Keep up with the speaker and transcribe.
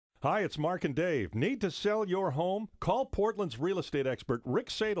Hi, it's Mark and Dave. Need to sell your home? Call Portland's real estate expert Rick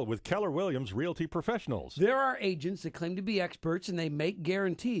Sadel with Keller Williams Realty Professionals. There are agents that claim to be experts and they make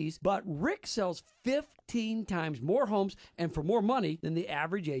guarantees, but Rick sells 15 times more homes and for more money than the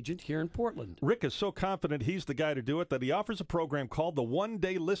average agent here in Portland. Rick is so confident he's the guy to do it that he offers a program called the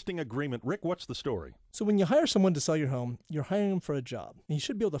One-Day Listing Agreement. Rick, what's the story? So when you hire someone to sell your home, you're hiring them for a job, and you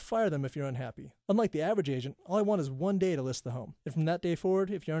should be able to fire them if you're unhappy. Unlike the average agent, all I want is 1 day to list the home. And from that day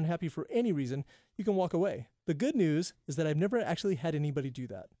forward, if you're unhappy for any reason, you can walk away. The good news is that I've never actually had anybody do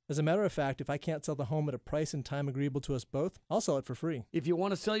that. As a matter of fact, if I can't sell the home at a price and time agreeable to us both, I'll sell it for free. If you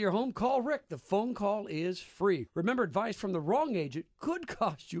want to sell your home, call Rick. The phone call is free. Remember, advice from the wrong agent could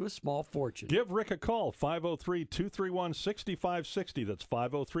cost you a small fortune. Give Rick a call, 503-231-6560. That's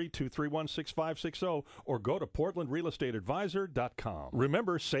 503-231-6560. Or go to portlandrealestateadvisor.com.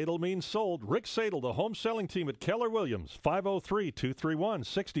 Remember, Sadel means sold. Rick Sadel, the home selling team at Keller Williams,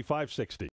 503-231-6560.